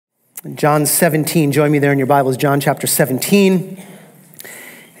John 17, join me there in your Bibles, John chapter 17.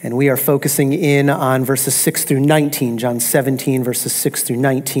 And we are focusing in on verses 6 through 19, John 17, verses 6 through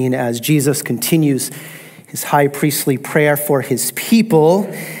 19, as Jesus continues his high priestly prayer for his people.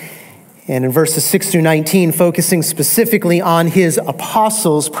 And in verses 6 through 19, focusing specifically on his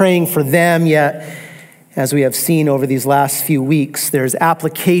apostles, praying for them. Yet, as we have seen over these last few weeks, there's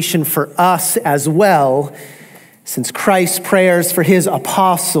application for us as well, since Christ's prayers for his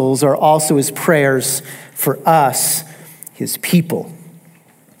apostles are also his prayers for us, his people.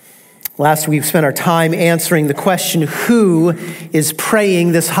 Last week, we spent our time answering the question, who is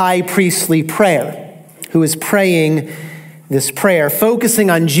praying this high priestly prayer? Who is praying this prayer?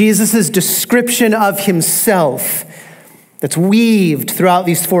 Focusing on Jesus' description of himself that's weaved throughout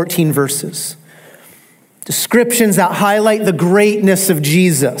these 14 verses. Descriptions that highlight the greatness of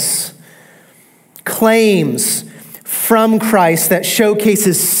Jesus. Claims from Christ that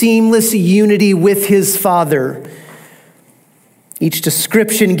showcases seamless unity with his Father. Each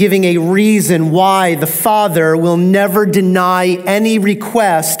description giving a reason why the Father will never deny any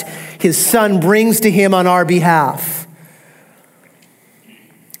request his Son brings to him on our behalf.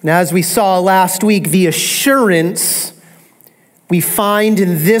 And as we saw last week, the assurance we find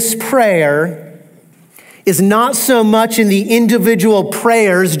in this prayer is not so much in the individual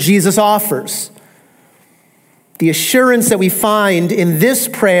prayers Jesus offers. The assurance that we find in this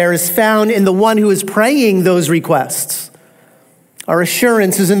prayer is found in the one who is praying those requests. Our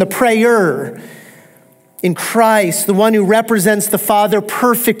assurance is in the prayer, in Christ, the one who represents the Father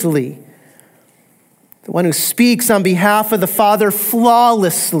perfectly, the one who speaks on behalf of the Father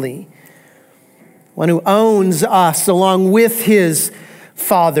flawlessly, one who owns us along with his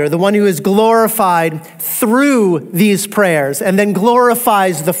Father, the one who is glorified through these prayers and then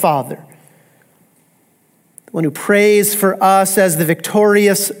glorifies the Father. One who prays for us as the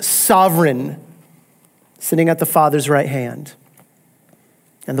victorious sovereign, sitting at the Father's right hand,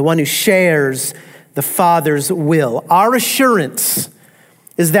 and the one who shares the Father's will. Our assurance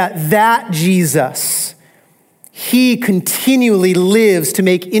is that Jesus, he continually lives to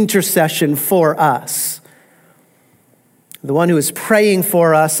make intercession for us. The one who is praying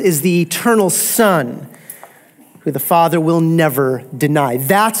for us is the eternal Son, who the Father will never deny.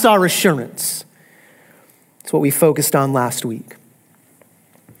 That's our assurance. It's what we focused on last week.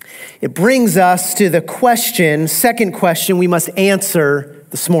 It brings us to the second question we must answer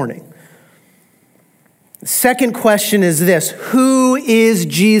this morning. The second question is this: who is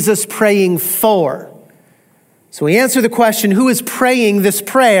Jesus praying for? So we answer the question, who is praying this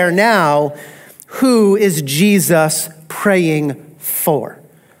prayer? Now, who is Jesus praying for?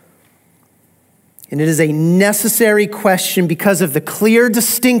 And it is a necessary question because of the clear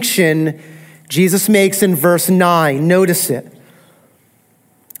distinction Jesus makes in verse 9. Notice it.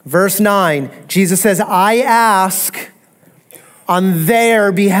 Verse 9, Jesus says, I ask on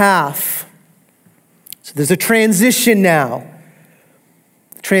their behalf. So there's a transition now.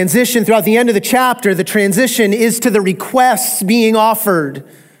 Transition throughout the end of the chapter, the transition is to the requests being offered.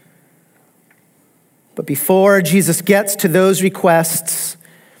 But before Jesus gets to those requests,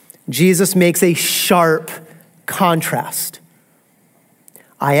 Jesus makes a sharp contrast.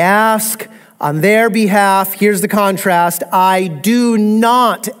 I ask on their behalf, here's the contrast, I do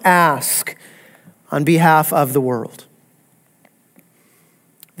not ask on behalf of the world.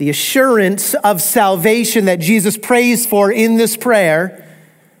 The assurance of salvation that Jesus prays for in this prayer,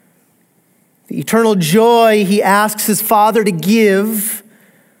 the eternal joy he asks his Father to give,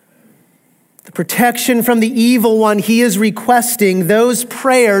 the protection from the evil one he is requesting, those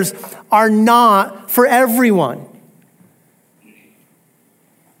prayers are not for everyone.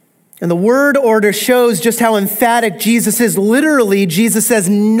 And the word order shows just how emphatic Jesus is. Literally, Jesus says,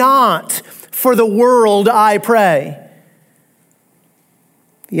 not for the world I pray.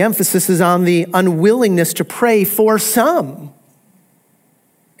 The emphasis is on the unwillingness to pray for some.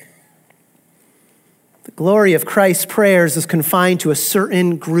 The glory of Christ's prayers is confined to a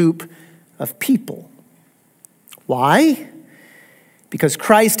certain group of people. Why? Because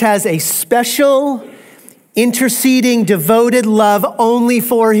Christ has a special, interceding, devoted love only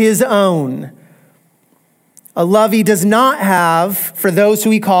for his own. A love he does not have for those who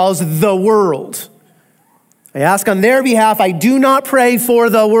he calls the world. I ask on their behalf, I do not pray for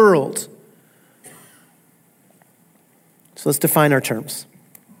the world. So let's define our terms.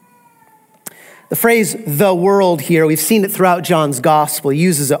 The phrase the world here, we've seen it throughout John's gospel. He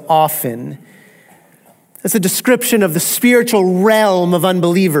uses it often. It's a description of the spiritual realm of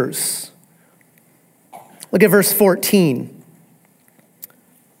unbelievers. Look at verse 14.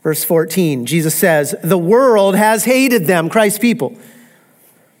 Verse 14, Jesus says, the world has hated them, Christ's people,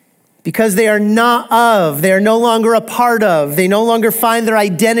 because they are not of, they are no longer a part of, they no longer find their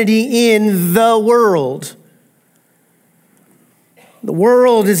identity in the world. The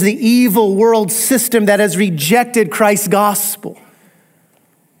world is the evil world system that has rejected Christ's gospel.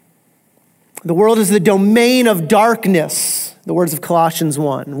 The world is the domain of darkness, the words of Colossians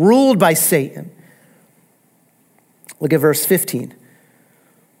 1, ruled by Satan. Look at verse 15.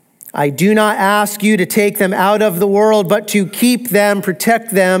 I do not ask you to take them out of the world, but to keep them,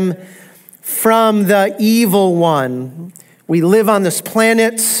 protect them from the evil one. We live on this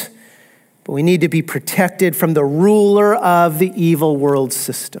planet, but we need to be protected from the ruler of the evil world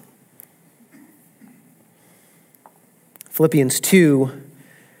system. Philippians 2,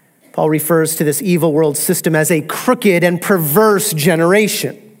 Paul refers to this evil world system as a crooked and perverse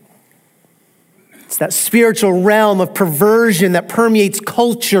generation. It's that spiritual realm of perversion that permeates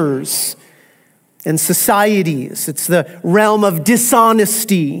cultures and societies. It's the realm of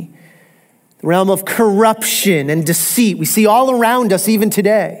dishonesty, the realm of corruption and deceit. We see all around us even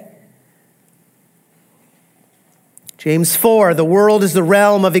today. James 4, the world is the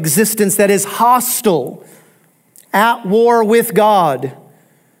realm of existence that is hostile, at war with God.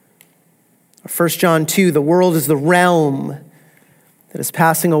 1 John 2, the world is the realm that is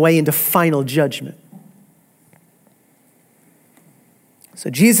passing away into final judgment. So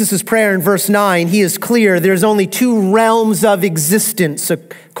Jesus' prayer in verse 9, he is clear. There's only two realms of existence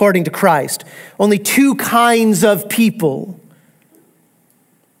according to Christ. Only two kinds of people.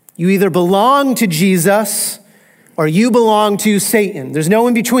 You either belong to Jesus or you belong to Satan. There's no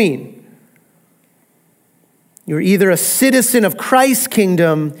in between. You're either a citizen of Christ's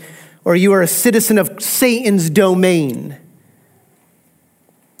kingdom or you are a citizen of Satan's domain.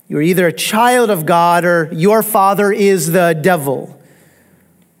 You're either a child of God or your father is the devil.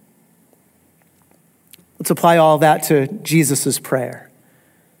 Let's apply all that to Jesus' prayer.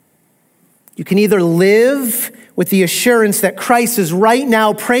 You can either live with the assurance that Christ is right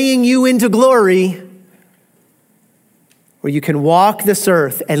now praying you into glory, or you can walk this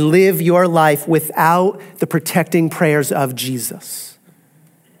earth and live your life without the protecting prayers of Jesus.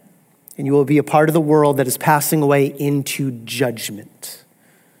 And you will be a part of the world that is passing away into judgment.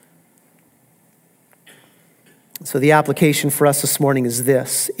 So the application for us this morning is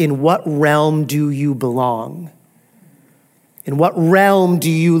this. In what realm do you belong? In what realm do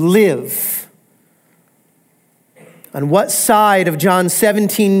you live? On what side of John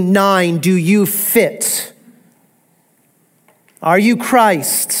 17:9 do you fit? Are you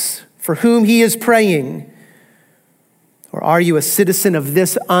Christ's, for whom he is praying? Or are you a citizen of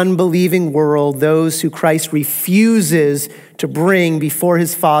this unbelieving world, those who Christ refuses to bring before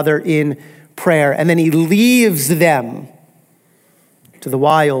his Father in prayer, and then he leaves them to the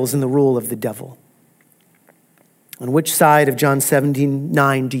wiles and the rule of the devil? On which side of John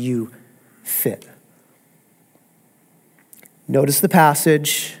 17:9 do you fit? Notice the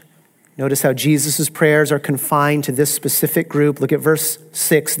passage. Notice how Jesus' prayers are confined to this specific group. Look at verse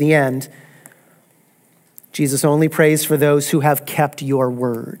 6, the end. Jesus only prays for those who have kept your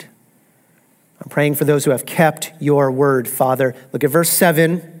word. I'm praying for those who have kept your word, Father. Look at verse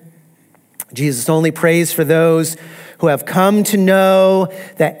 7. Jesus only prays for those who have come to know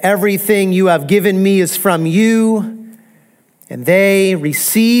that everything you have given me is from you, and they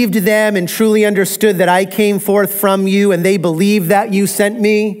received them and truly understood that I came forth from you, and they believe that you sent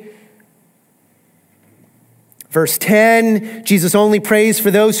me. Verse 10, Jesus only prays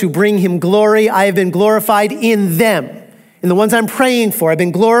for those who bring him glory. I have been glorified in them. In the ones I'm praying for, I've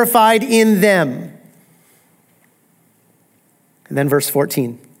been glorified in them. And then verse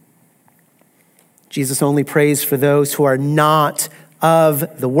 14. Jesus only prays for those who are not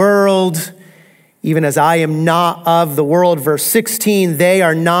of the world, even as I am not of the world. Verse 16, they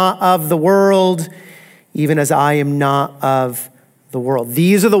are not of the world, even as I am not of the world.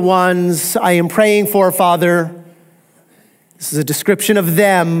 These are the ones I am praying for, Father. This is a description of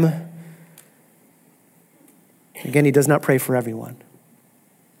them. Again, he does not pray for everyone.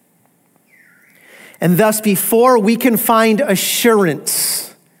 And thus, before we can find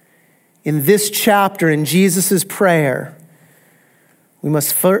assurance in this chapter, in Jesus' prayer, we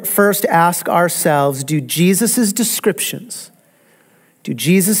must first ask ourselves, do Jesus' descriptions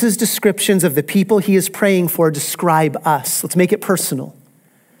of the people he is praying for describe us? Let's make it personal.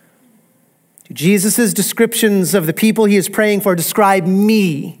 Do Jesus' descriptions of the people he is praying for describe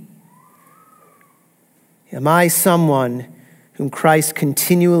me? Am I someone whom Christ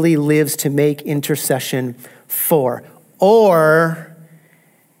continually lives to make intercession for? Or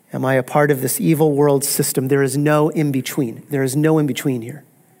am I a part of this evil world system? There is no in-between. There is no in-between here.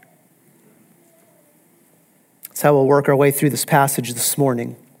 That's how we'll work our way through this passage this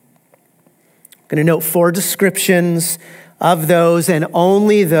morning. going to note 4 descriptions of those, and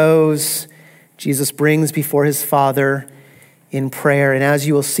only those Jesus brings before his Father in prayer. And as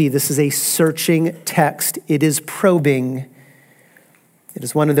you will see, this is a searching text. It is probing. It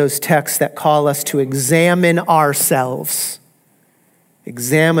is one of those texts that call us to examine ourselves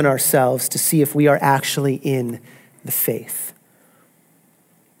to see if we are actually in the faith.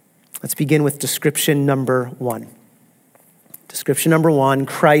 Let's begin with description number 1. Description number 1,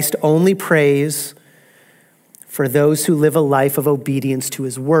 Christ only prays for those who live a life of obedience to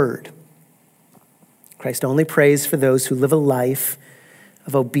his word. Christ only prays for those who live a life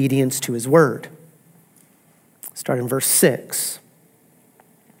of obedience to his word. Start in verse 6.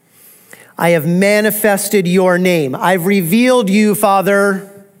 I have manifested your name. I've revealed you, Father.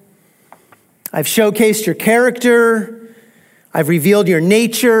 I've showcased your character. I've revealed your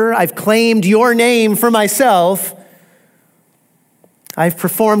nature. I've claimed your name for myself. I've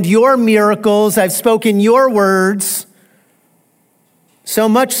performed your miracles. I've spoken your words. So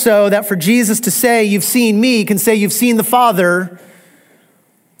much so that for Jesus to say, you've seen me, he can say, you've seen the Father.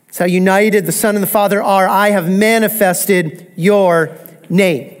 It's how united the Son and the Father are. I have manifested your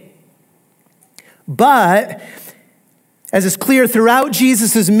name. But, as is clear throughout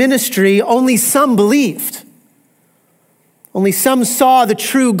Jesus' ministry, only some believed. Only some saw the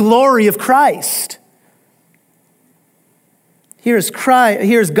true glory of Christ. Here's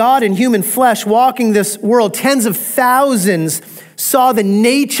God in human flesh walking this world. Tens of thousands saw the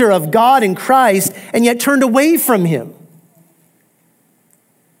nature of God in Christ and yet turned away from him.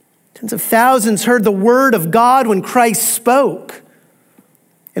 Tens of thousands heard the word of God when Christ spoke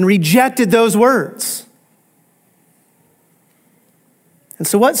and rejected those words. And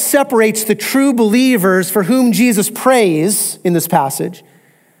so what separates the true believers for whom Jesus prays in this passage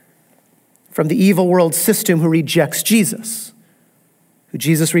from the evil world system who rejects Jesus, who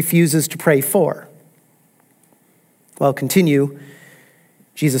Jesus refuses to pray for? Well, continue.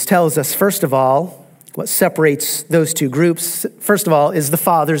 Jesus tells us, first of all, what separates those two groups, first of all, is the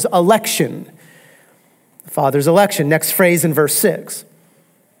Father's election. The Father's election. Next phrase in verse 6.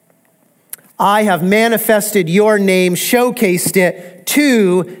 I have manifested your name, showcased it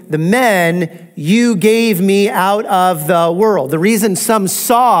to the men you gave me out of the world. The reason some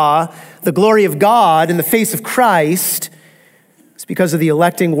saw the glory of God in the face of Christ is because of the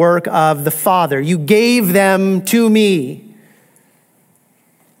electing work of the Father. You gave them to me.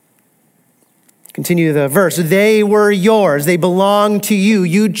 Continue the verse. They were yours. They belonged to you.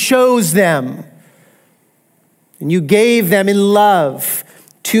 You chose them. And you gave them in love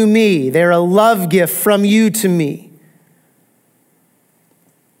to me. They're a love gift from you to me.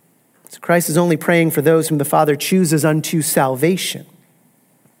 So Christ is only praying for those whom the Father chooses unto salvation.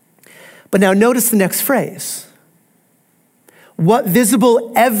 But now notice the next phrase. What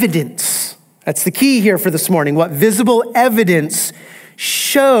visible evidence, that's the key here for this morning, what visible evidence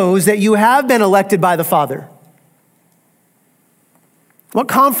shows that you have been elected by the Father? What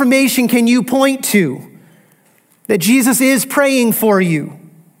confirmation can you point to that Jesus is praying for you?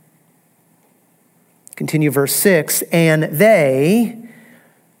 Continue verse 6, and they,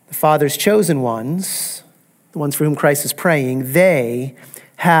 the Father's chosen ones, the ones for whom Christ is praying, they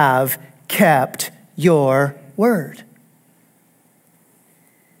have kept your word.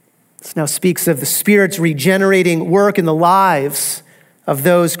 This now speaks of the Spirit's regenerating work in the lives of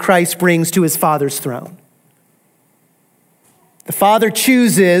those Christ brings to his Father's throne. The Father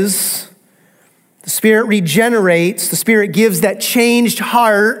chooses, the Spirit regenerates, the Spirit gives that changed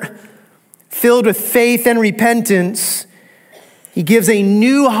heart filled with faith and repentance. He gives a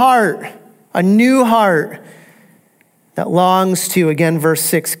new heart that longs to, again, verse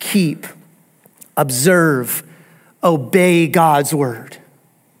 6, keep, observe, obey God's word.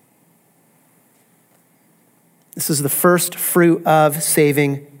 This is the first fruit of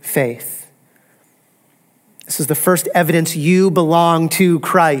saving faith. This is the first evidence you belong to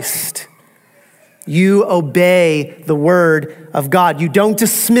Christ. You obey the word of God. You don't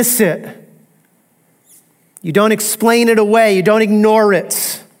dismiss it. You don't explain it away. You don't ignore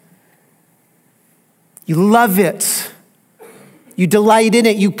it. You love it. You delight in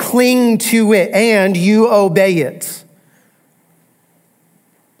it. You cling to it, and you obey it.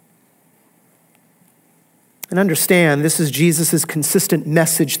 And understand, this is Jesus' consistent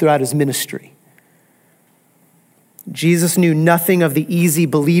message throughout his ministry. Jesus knew nothing of the easy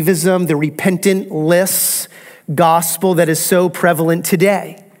believism, the repentant-less gospel that is so prevalent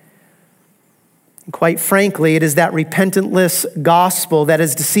today. And quite frankly, it is that repentantless gospel that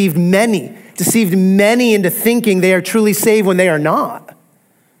has deceived many into thinking they are truly saved when they are not.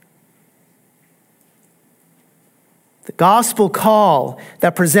 The gospel call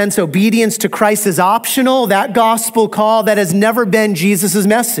that presents obedience to Christ as optional, that gospel call that has never been Jesus'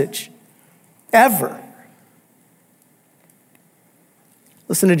 message, ever.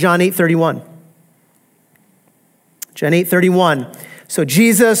 Listen to John 8:31. John 8:31. So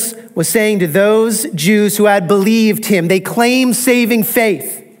Jesus was saying to those Jews who had believed him, they claimed saving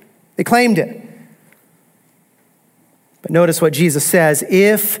faith. They claimed it. But notice what Jesus says,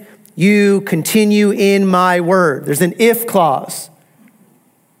 if you continue in my word. There's an if clause.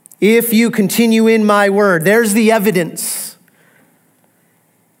 If you continue in my word, there's the evidence.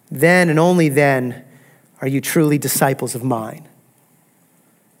 Then and only then are you truly disciples of mine.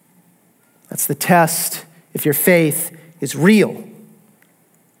 That's the test if your faith is real.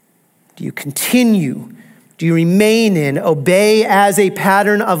 Do you continue? Do you remain in, obey as a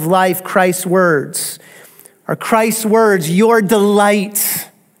pattern of life Christ's words? Are Christ's words your delight?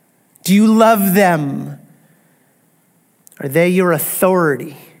 Do you love them? Are they your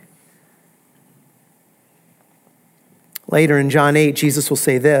authority? Later in John 8, Jesus will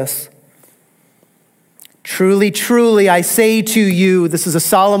say this, truly, truly, I say to you, this is a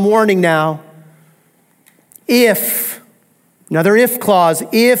solemn warning now, if, another if clause,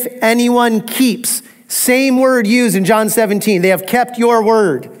 if anyone keeps, same word used in John 17, they have kept your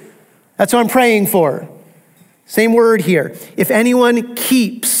word. That's what I'm praying for. Same word here. If anyone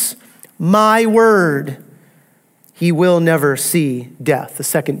keeps my word, he will never see death, the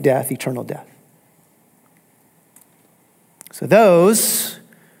second death, eternal death. So those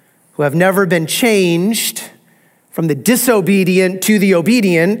who have never been changed from the disobedient to the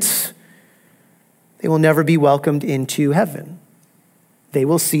obedient, they will never be welcomed into heaven. They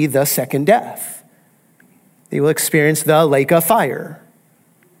will see the second death. They will experience the lake of fire.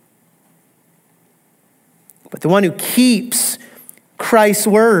 But the one who keeps Christ's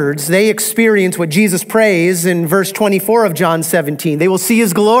words, they experience what Jesus prays in verse 24 of John 17. They will see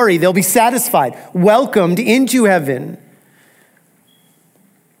his glory. They'll be satisfied, welcomed into heaven.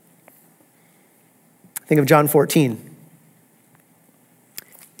 Think of John 14.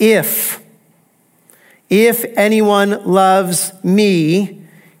 If anyone loves me,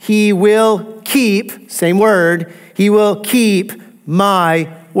 he will keep, same word, he will keep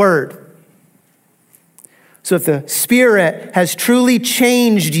my word. So if the Spirit has truly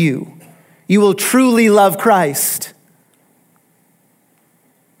changed you, you will truly love Christ.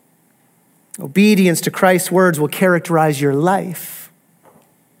 Obedience to Christ's words will characterize your life.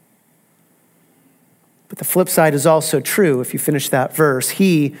 But the flip side is also true if you finish that verse.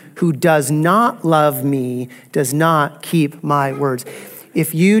 He who does not love me does not keep my words.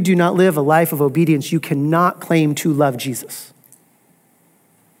 If you do not live a life of obedience, you cannot claim to love Jesus.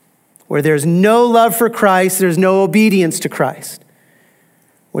 Where there's no love for Christ, there's no obedience to Christ.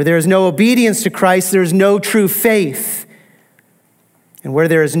 Where there is no obedience to Christ, there's no true faith. And where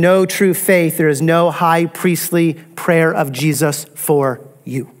there is no true faith, there is no high priestly prayer of Jesus for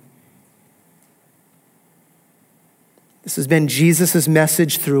you. This has been Jesus'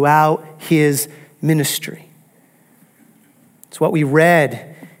 message throughout his ministry. It's what we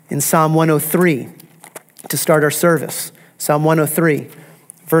read in Psalm 103 to start our service. Psalm 103.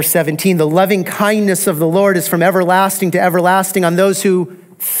 Verse 17, the loving kindness of the Lord is from everlasting to everlasting on those who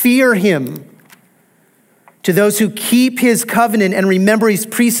fear him, to those who keep his covenant and remember his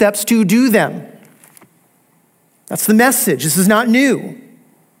precepts to do them. That's the message. This is not new.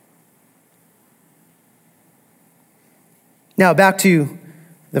 Now back to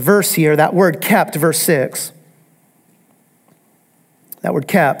the verse here, that word kept, verse 6. That word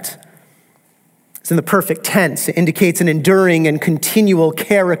kept. It's in the perfect tense. It indicates an enduring and continual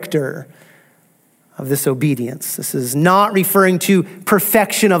character of this obedience. This is not referring to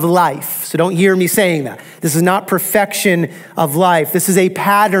perfection of life. So don't hear me saying that. This is not perfection of life. This is a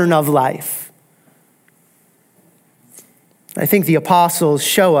pattern of life. I think the apostles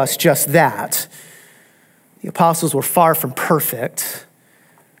show us just that. The apostles were far from perfect.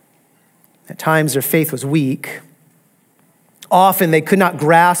 At times their faith was weak. Often they could not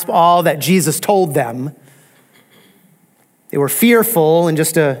grasp all that Jesus told them. They were fearful in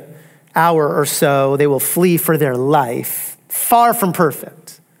just an hour or so. They will flee for their life. Far from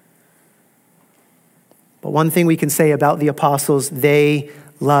perfect. But one thing we can say about the apostles, they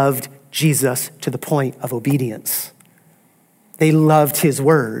loved Jesus to the point of obedience. They loved his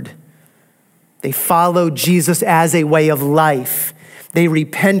word. They followed Jesus as a way of life. They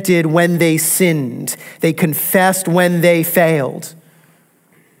repented when they sinned. They confessed when they failed.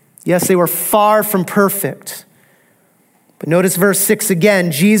 Yes, they were far from perfect. But notice verse 6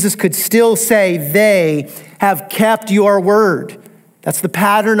 again. Jesus could still say, they have kept your word. That's the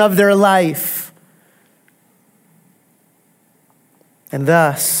pattern of their life. And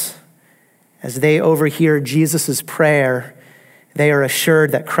thus, as they overhear Jesus' prayer, they are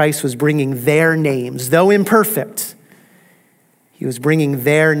assured that Christ was bringing their names, though imperfect, he was bringing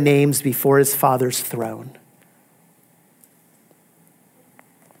their names before his Father's throne.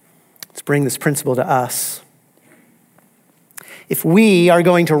 Let's bring this principle to us. If we are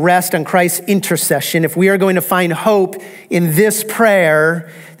going to rest on Christ's intercession, if we are going to find hope in this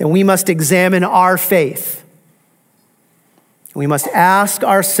prayer, then we must examine our faith. We must ask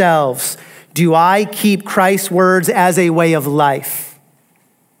ourselves, do I keep Christ's words as a way of life?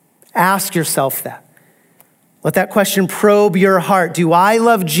 Ask yourself that. Let that question probe your heart. Do I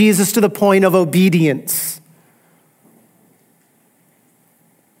love Jesus to the point of obedience?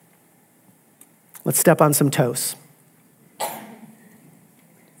 Let's step on some toes.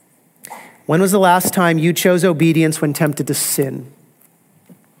 When was the last time you chose obedience when tempted to sin?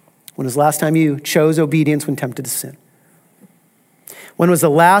 When was the last time you chose obedience when tempted to sin? When was the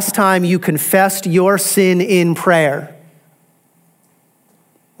last time you confessed your sin in prayer?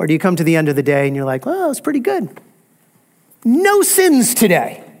 Or do you come to the end of the day and you're like, well, it's pretty good. No sins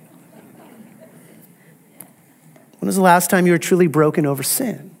today. When was the last time you were truly broken over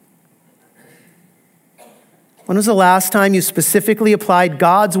sin? When was the last time you specifically applied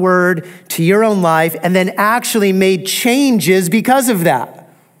God's word to your own life and then actually made changes because of that?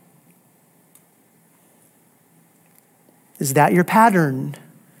 Is that your pattern?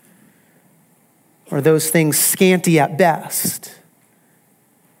 Or are those things scanty at best?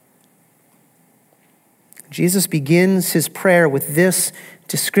 Jesus begins his prayer with this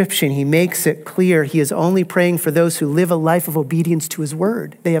description. He makes it clear he is only praying for those who live a life of obedience to his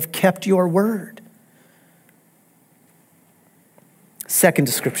word. They have kept your word. Second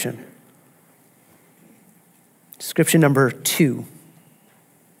description. Description number 2.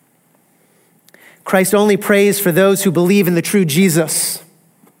 Christ only prays for those who believe in the true Jesus.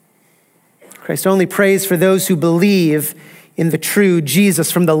 Christ only prays for those who believe in the true Jesus.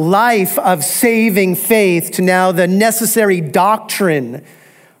 From the life of saving faith to now the necessary doctrine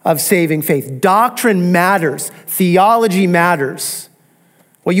of saving faith. Doctrine matters. Theology matters.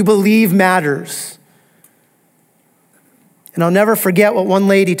 What you believe matters. And I'll never forget what one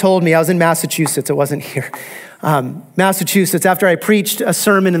lady told me. I was in Massachusetts. It wasn't here. Massachusetts, after I preached a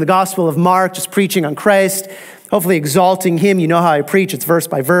sermon in the Gospel of Mark, just preaching on Christ, hopefully exalting him. You know how I preach. It's verse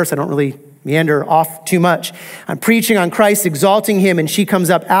by verse. I don't really meander off too much. I'm preaching on Christ, exalting him, and she comes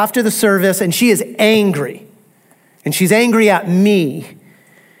up after the service, and she is angry. And she's angry at me.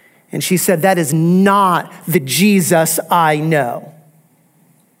 And she said, that is not the Jesus I know.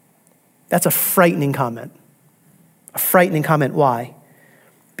 That's a frightening comment. A frightening comment. Why?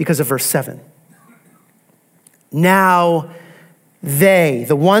 Because of verse 7. Now they,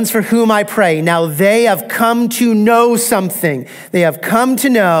 the ones for whom I pray, now they have come to know something. They have come to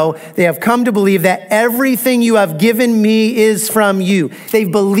know, they have come to believe that everything you have given me is from you.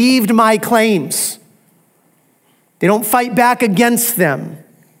 They've believed my claims. They don't fight back against them.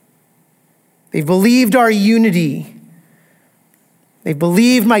 They've believed our unity. They've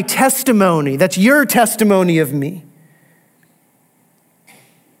believed my testimony. That's your testimony of me.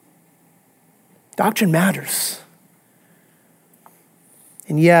 Doctrine matters.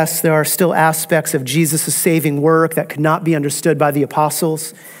 And yes, there are still aspects of Jesus' saving work that could not be understood by the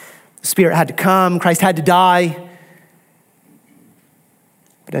apostles. The Spirit had to come, Christ had to die.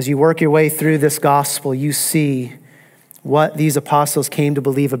 But as you work your way through this gospel, you see what these apostles came to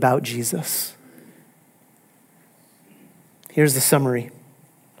believe about Jesus. Here's the summary.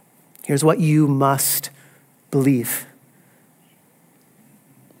 Here's what you must believe.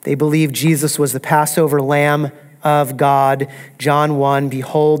 They believed Jesus was the Passover Lamb of God. John 1,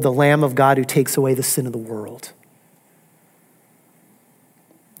 behold, the Lamb of God who takes away the sin of the world.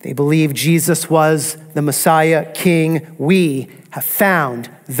 They believed Jesus was the Messiah King. We have found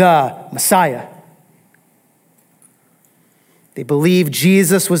the Messiah. They believed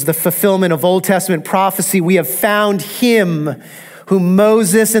Jesus was the fulfillment of Old Testament prophecy. We have found him whom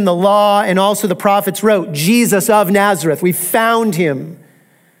Moses and the law and also the prophets wrote, Jesus of Nazareth. We found him.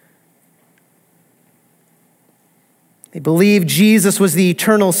 They believed Jesus was the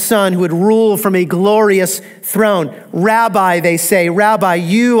eternal Son who would rule from a glorious throne. Rabbi, they say, Rabbi,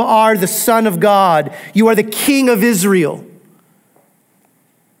 you are the Son of God. You are the King of Israel.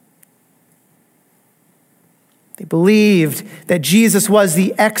 They believed that Jesus was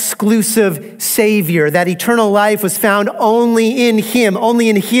the exclusive Savior, that eternal life was found only in him, only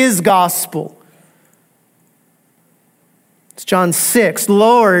in his gospel. It's John 6.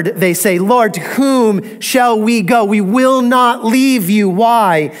 Lord, they say, Lord, to whom shall we go? We will not leave you.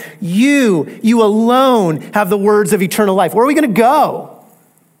 Why? You alone have the words of eternal life. Where are we going to go?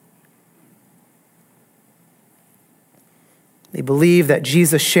 They believe that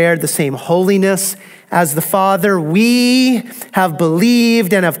Jesus shared the same holiness as the Father. We have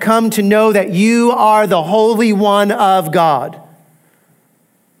believed and have come to know that you are the Holy One of God.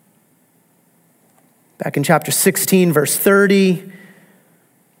 Back in chapter 16, verse 30,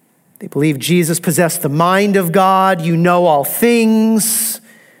 they believe Jesus possessed the mind of God. You know all things.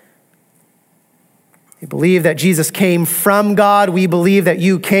 They believe that Jesus came from God. We believe that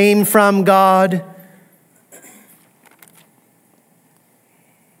you came from God.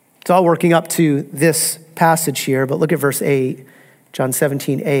 It's all working up to this passage here, but look at verse 8, John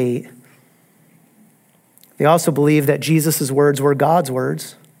 17, 8. They also believe that Jesus' words were God's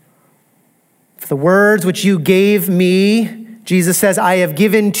words. For the words which you gave me, Jesus says, I have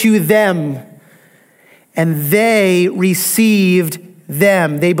given to them, and they received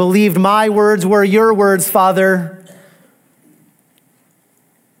them. They believed my words were your words, Father.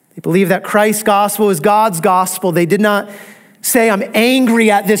 They believe that Christ's gospel is God's gospel. They did not say, I'm angry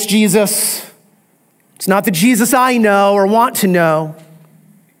at this Jesus. It's not the Jesus I know or want to know.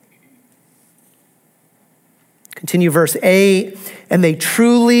 Continue verse 8. And they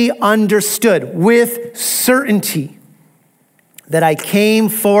truly understood with certainty that I came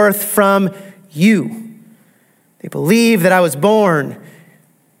forth from you. They believe that I was born.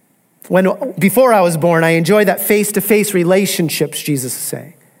 Before I was born, I enjoyed that face-to-face relationships, Jesus is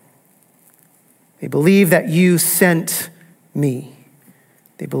saying. They believe that you sent me.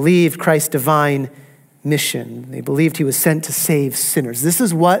 They believed Christ's divine mission. They believed he was sent to save sinners. This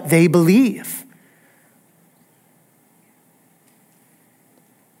is what they believe.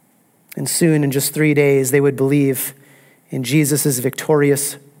 And soon, in just 3 days, they would believe in Jesus'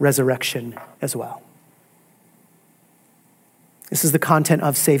 victorious resurrection as well. This is the content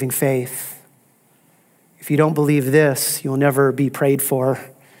of saving faith. If you don't believe this, you'll never be prayed for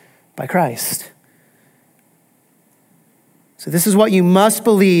by Christ. So this is what you must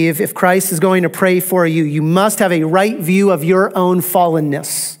believe if Christ is going to pray for you. You must have a right view of your own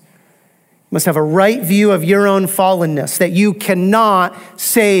fallenness. You must have a right view of your own fallenness, that you cannot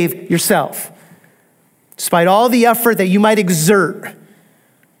save yourself. Despite all the effort that you might exert,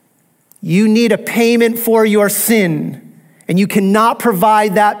 you need a payment for your sin, and you cannot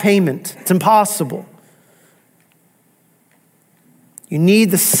provide that payment. It's impossible. You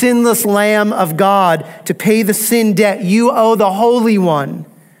need the sinless Lamb of God to pay the sin debt you owe the Holy One.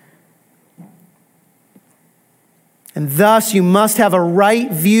 And thus you must have a right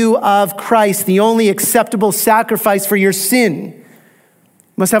view of Christ, the only acceptable sacrifice for your sin. You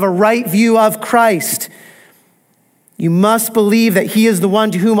must have a right view of Christ. You must believe that he is the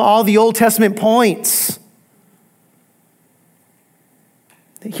one to whom all the Old Testament points.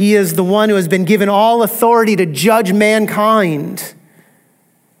 That he is the one who has been given all authority to judge mankind.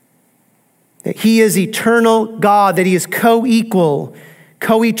 That he is eternal God, that he is co-equal,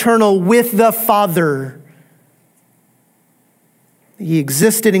 co-eternal with the Father. He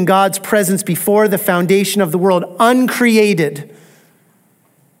existed in God's presence before the foundation of the world, uncreated.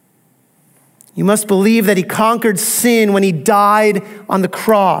 You must believe that he conquered sin when he died on the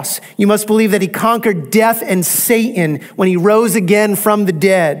cross. You must believe that he conquered death and Satan when he rose again from the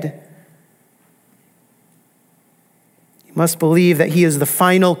dead. You must believe that he is the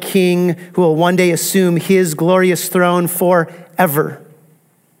final king who will one day assume his glorious throne forever.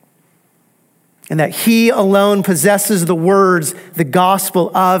 And that he alone possesses the words, the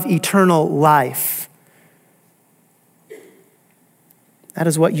gospel of eternal life. That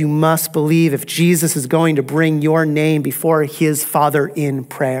is what you must believe if Jesus is going to bring your name before his Father in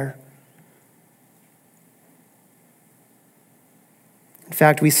prayer. In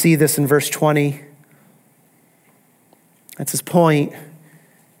fact, we see this in verse 20. That's his point.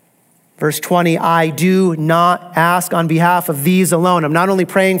 Verse 20, I do not ask on behalf of these alone. I'm not only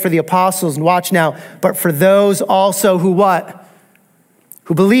praying for the apostles, and watch now, but for those also who what?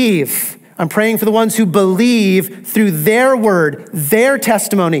 Who believe. I'm praying for the ones who believe through their word, their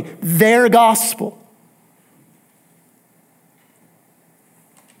testimony, their gospel.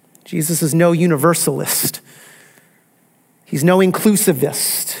 Jesus is no universalist. He's no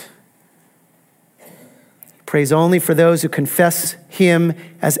inclusivist. Prays only for those who confess him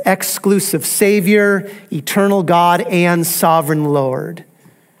as exclusive Savior, eternal God, and sovereign Lord.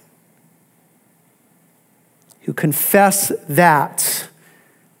 Who confess that,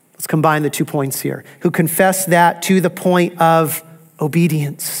 let's combine the 2 points here, who confess that to the point of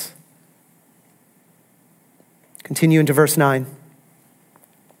obedience. Continue into verse 9.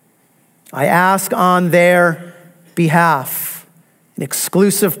 I ask on their behalf, an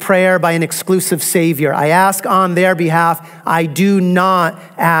exclusive prayer by an exclusive Savior. I ask on their behalf. I do not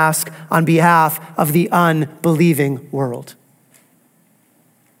ask on behalf of the unbelieving world.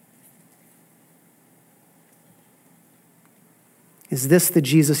 Is this the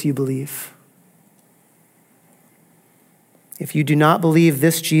Jesus you believe? If you do not believe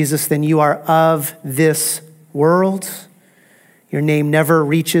this Jesus, then you are of this world. Your name never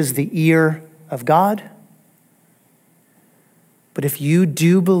reaches the ear of God. But if you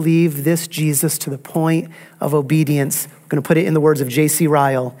do believe this Jesus to the point of obedience, I'm going to put it in the words of J.C.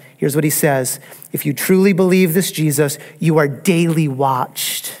 Ryle. Here's what he says. If you truly believe this Jesus, you are daily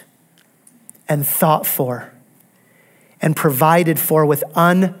watched and thought for and provided for with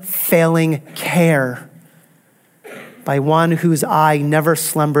unfailing care by one whose eye never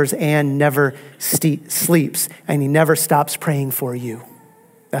slumbers and never sleeps, and he never stops praying for you.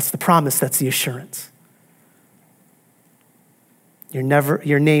 That's the promise, that's the assurance. Your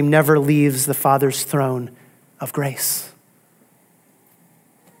name never leaves the Father's throne of grace.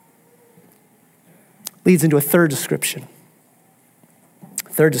 Leads into a third description.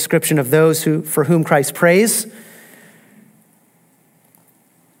 Third description of those for whom Christ prays.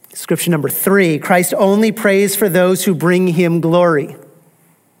 Description number 3, Christ only prays for those who bring him glory.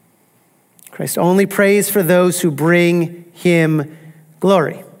 Christ only prays for those who bring him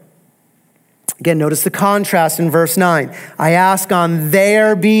glory. Again, notice the contrast in verse 9. I ask on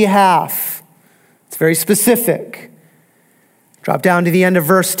their behalf. It's very specific. Drop down to the end of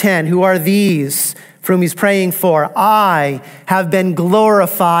verse 10. Who are these for whom he's praying for? I have been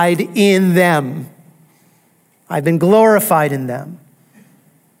glorified in them. I've been glorified in them.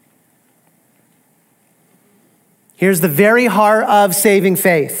 Here's the very heart of saving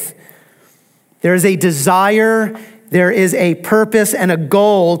faith. There is a desire, there is a purpose and a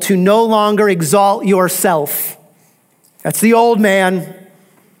goal to no longer exalt yourself. That's the old man.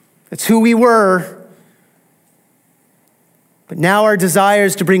 That's who we were. But now our desire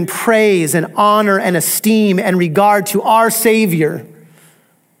is to bring praise and honor and esteem and regard to our Savior.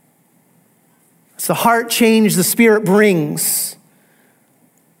 It's the heart change the Spirit brings.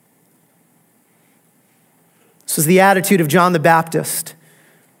 This is the attitude of John the Baptist.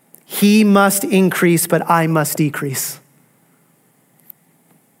 He must increase, but I must decrease.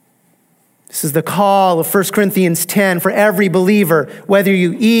 This is the call of 1 Corinthians 10 for every believer. Whether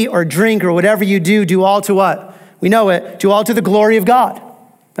you eat or drink or whatever you do, do all to what? We know it. Do all to the glory of God.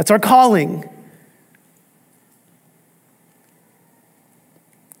 That's our calling.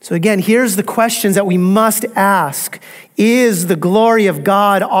 So again, here's the questions that we must ask. Is the glory of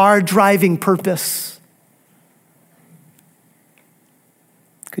God our driving purpose?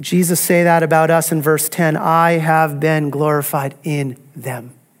 Could Jesus say that about us in verse 10? I have been glorified in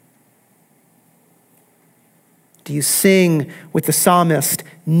them. Do you sing with the psalmist?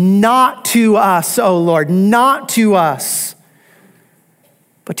 Not to us, O Lord, not to us,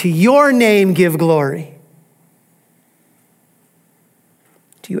 but to your name give glory.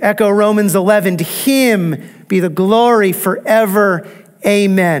 Do you echo Romans 11? To him be the glory forever.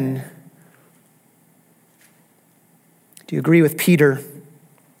 Amen. Do you agree with Peter?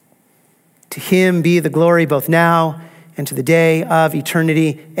 To him be the glory both now and to the day of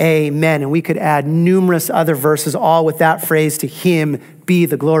eternity. Amen. And we could add numerous other verses, all with that phrase, to him be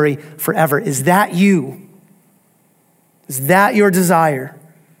the glory forever. Is that you? Is that your desire?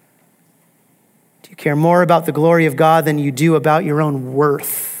 Do you care more about the glory of God than you do about your own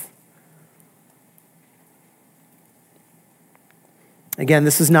worth? Again,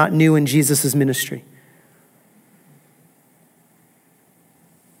 this is not new in Jesus' ministry.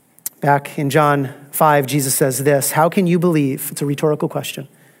 Back in John 5, Jesus says this, how can you believe? It's a rhetorical question.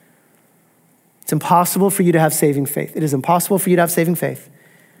 It's impossible for you to have saving faith. It is impossible for you to have saving faith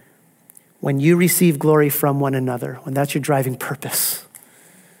when you receive glory from one another, when that's your driving purpose.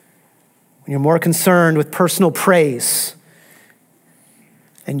 When you're more concerned with personal praise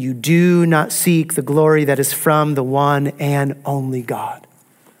and you do not seek the glory that is from the one and only God.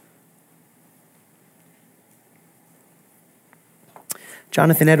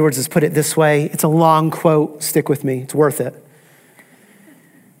 Jonathan Edwards has put it this way. It's a long quote. Stick with me. It's worth it.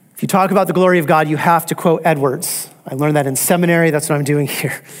 If you talk about the glory of God, you have to quote Edwards. I learned that in seminary. That's what I'm doing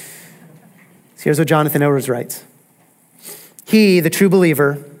here. So here's what Jonathan Edwards writes. He, the true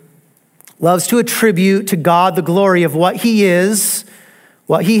believer, loves to attribute to God the glory of what he is,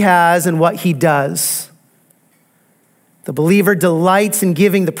 what he has, and what he does. The believer delights in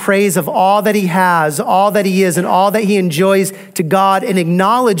giving the praise of all that he has, all that he is, and all that he enjoys to God and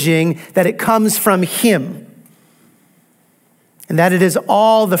acknowledging that it comes from him. and that it is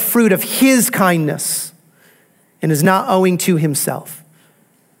all the fruit of his kindness and is not owing to himself.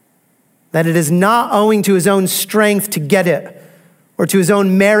 That it is not owing to his own strength to get it or to his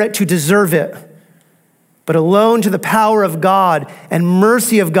own merit to deserve it, but alone to the power of God and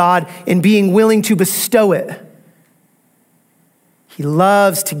mercy of God in being willing to bestow it. He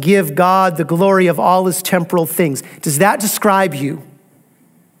loves to give God the glory of all his temporal things. Does that describe you?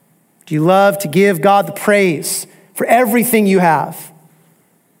 Do you love to give God the praise for everything you have?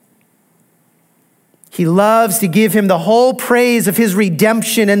 He loves to give him the whole praise of his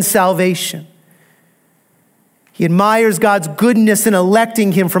redemption and salvation. He admires God's goodness in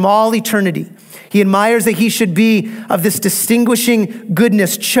electing him from all eternity. He admires that he should be of this distinguishing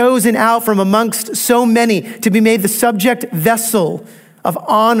goodness, chosen out from amongst so many to be made the subject vessel of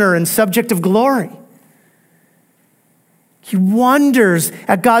honor and subject of glory. He wonders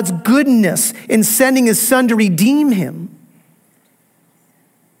at God's goodness in sending his son to redeem him.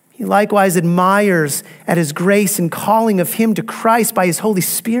 He likewise admires at his grace in calling of him to Christ by his Holy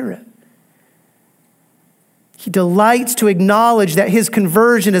Spirit. He delights to acknowledge that his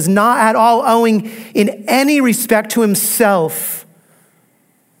conversion is not at all owing in any respect to himself,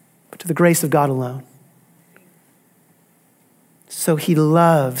 but to the grace of God alone. So he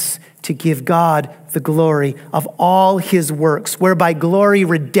loves to give God the glory of all his works, whereby glory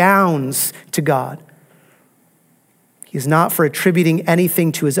redounds to God. He is not for attributing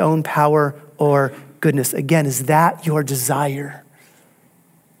anything to his own power or goodness. Again, is that your desire?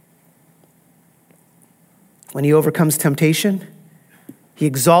 When he overcomes temptation, he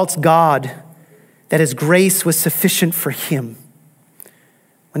exalts God that his grace was sufficient for him.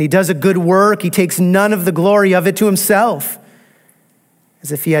 When he does a good work, he takes none of the glory of it to himself,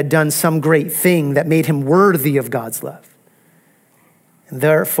 as if he had done some great thing that made him worthy of God's love. And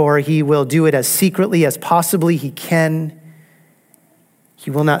therefore, he will do it as secretly as possibly he can.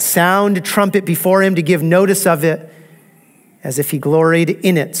 He will not sound a trumpet before him to give notice of it, as if he gloried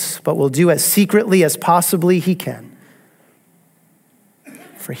in it, but will do as secretly as possibly he can.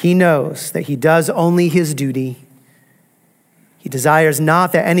 For he knows that he does only his duty. He desires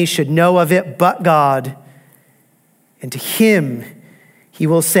not that any should know of it but God. And to him he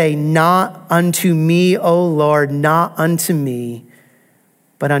will say, not unto me, O Lord, not unto me,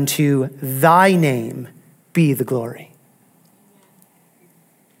 but unto thy name be the glory.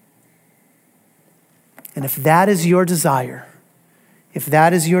 And if that is your desire,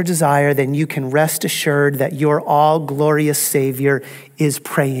 then you can rest assured that your all-glorious Savior is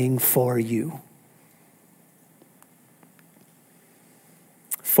praying for you.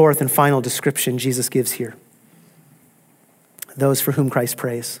 Fourth and final description Jesus gives here: those for whom Christ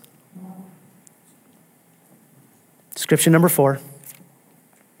prays. Description number 4.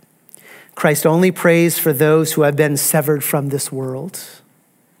 Christ only prays for those who have been severed from this world.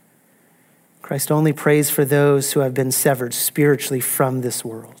 Christ only prays for those who have been severed spiritually from this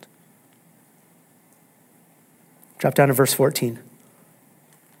world. Drop down to verse 14.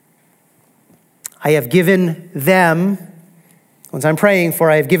 I have given them, ones I'm praying for,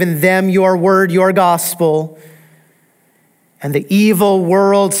 I have given them your word, your gospel, and the evil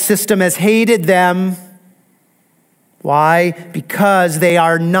world system has hated them. Why? Because they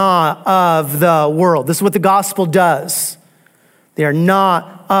are not of the world. This is what the gospel does. They are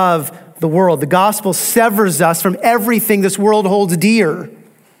not of the world. The gospel severs us from everything this world holds dear.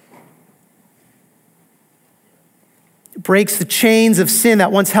 It breaks the chains of sin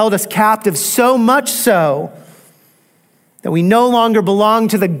that once held us captive, so much so that we no longer belong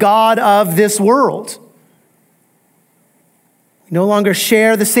to the God of this world. We no longer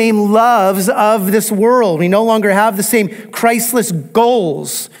share the same loves of this world. We no longer have the same Christless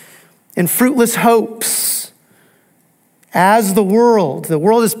goals and fruitless hopes as the world. The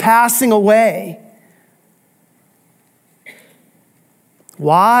world is passing away.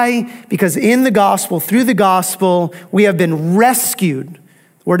 Why? Because in the gospel, through the gospel, we have been rescued.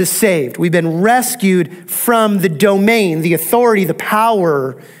 The word is saved. We've been rescued from the domain, the authority, the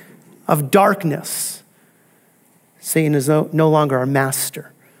power of darkness. Satan is no longer our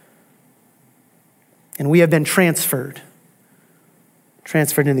master. And we have been transferred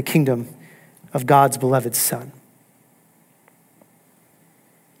in the kingdom of God's beloved Son.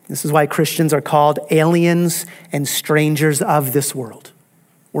 This is why Christians are called aliens and strangers of this world.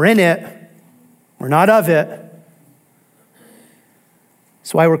 We're in it. We're not of it.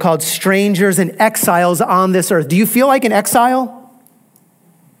 That's why we're called strangers and exiles on this earth. Do you feel like an exile?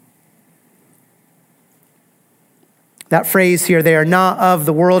 That phrase here, they are not of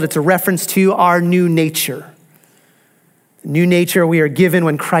the world, it's a reference to our new nature. The new nature we are given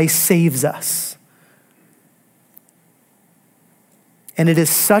when Christ saves us. And it is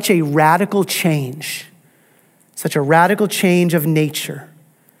such a radical change of nature,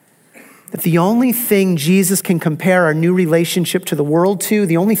 that the only thing Jesus can compare our new relationship to the world to,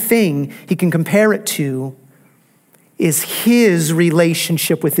 the only thing he can compare it to, is his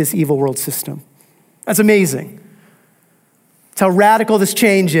relationship with this evil world system. That's amazing. It's how radical this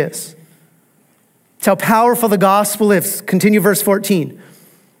change is. It's how powerful the gospel is. Continue verse 14.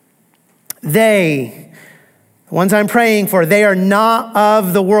 They, the ones I'm praying for, they are not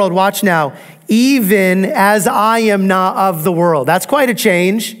of the world. Watch now. Even as I am not of the world. That's quite a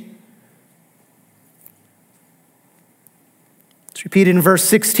change. It's repeated in verse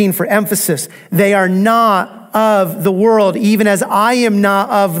 16 for emphasis. They are not of the world, even as I am not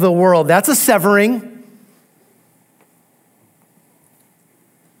of the world. That's a severing.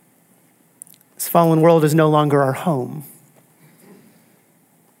 This fallen world is no longer our home.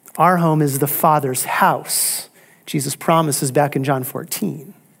 Our home is the Father's house. Jesus promises back in John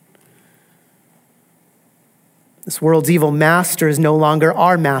 14. This world's evil master is no longer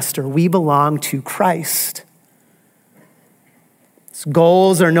our master. We belong to Christ. Its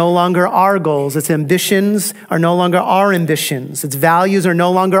goals are no longer our goals. Its ambitions are no longer our ambitions. Its values are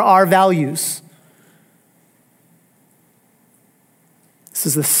no longer our values. This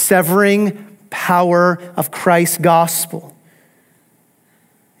is the severing power of Christ's gospel.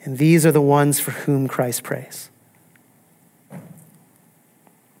 And these are the ones for whom Christ prays.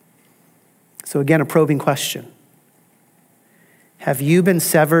 So again, a probing question. Have you been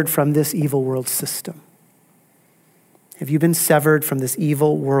severed from this evil world system? Have you been severed from this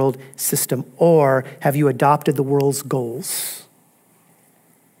evil world system, or have you adopted the world's goals?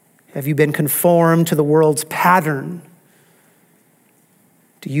 Have you been conformed to the world's pattern?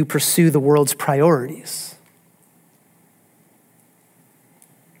 Do you pursue the world's priorities?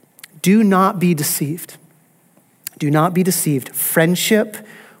 Do not be deceived. Do not be deceived. Friendship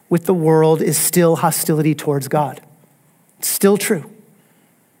with the world is still hostility towards God. It's still true.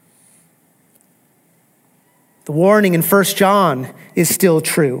 The warning in 1 John is still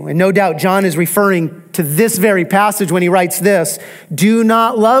true. And no doubt John is referring to this very passage when he writes this. Do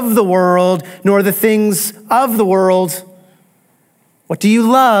not love the world, nor the things of the world. What do you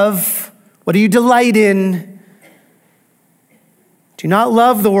love? What do you delight in? Do not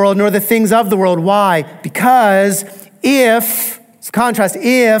love the world, nor the things of the world. Why? Because if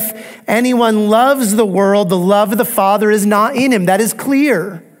anyone loves the world, the love of the Father is not in him. That is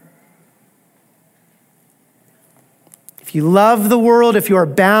clear. If you love the world, if you are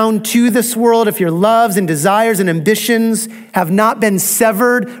bound to this world, if your loves and desires and ambitions have not been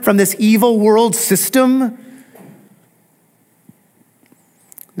severed from this evil world system,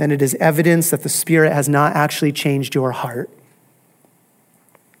 then it is evidence that the Spirit has not actually changed your heart.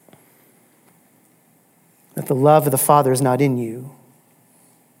 That the love of the Father is not in you.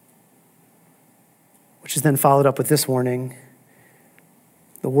 Which is then followed up with this warning.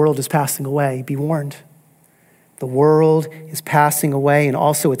 The world is passing away. Be warned. The world is passing away, and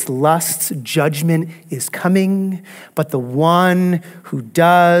also its lusts, judgment is coming. But the one who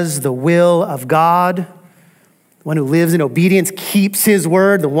does the will of God, the one who lives in obedience, keeps his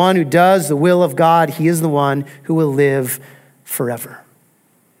word. The one who does the will of God, he is the one who will live forever.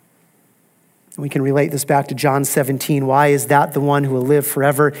 We can relate this back to John 17. Why is that the one who will live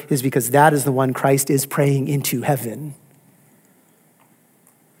forever? Is because that is the one Christ is praying into heaven.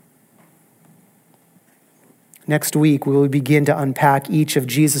 Next week, we will begin to unpack each of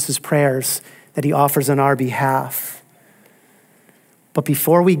Jesus' prayers that he offers on our behalf. But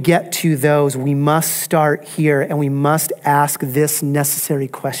before we get to those, we must start here and we must ask this necessary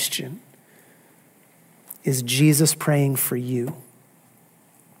question. Is Jesus praying for you?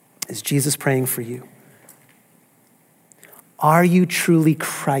 Is Jesus praying for you? Are you truly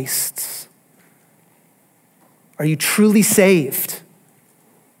Christ's? Are you truly saved?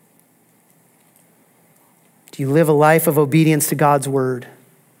 Do you live a life of obedience to God's word?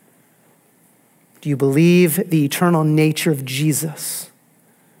 Do you believe the eternal nature of Jesus?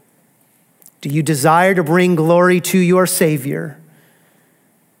 Do you desire to bring glory to your Savior?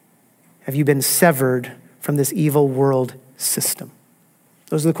 Have you been severed from this evil world system?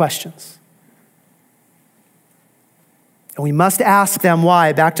 Those are the questions. And we must ask them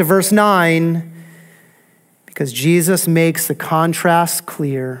why. Back to verse 9, because Jesus makes the contrast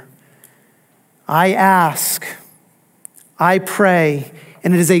clear. I ask, I pray,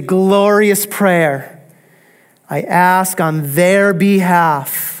 and it is a glorious prayer. I ask on their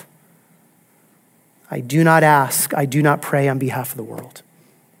behalf. I do not pray on behalf of the world.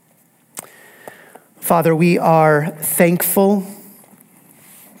 Father, we are thankful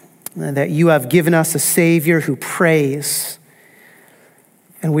that you have given us a Savior who prays.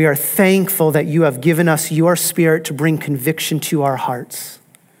 And we are thankful that you have given us your Spirit to bring conviction to our hearts.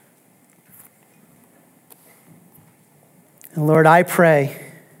 And Lord, I pray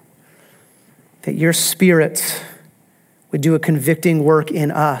that your Spirit would do a convicting work in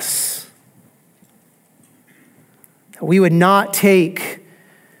us. That we would not take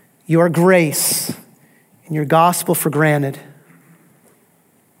your grace and your gospel for granted,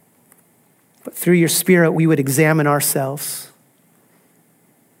 but through your Spirit we would examine ourselves.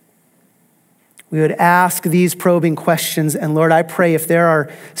 We would ask these probing questions. And Lord, I pray if there are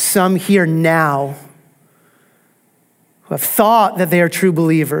some here now who have thought that they are true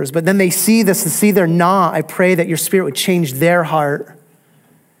believers, but then they see this and see they're not, I pray that your Spirit would change their heart.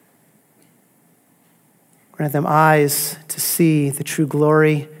 Grant them eyes to see the true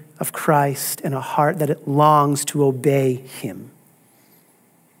glory of Christ and a heart that it longs to obey him.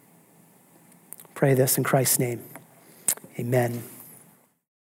 Pray this in Christ's name. Amen.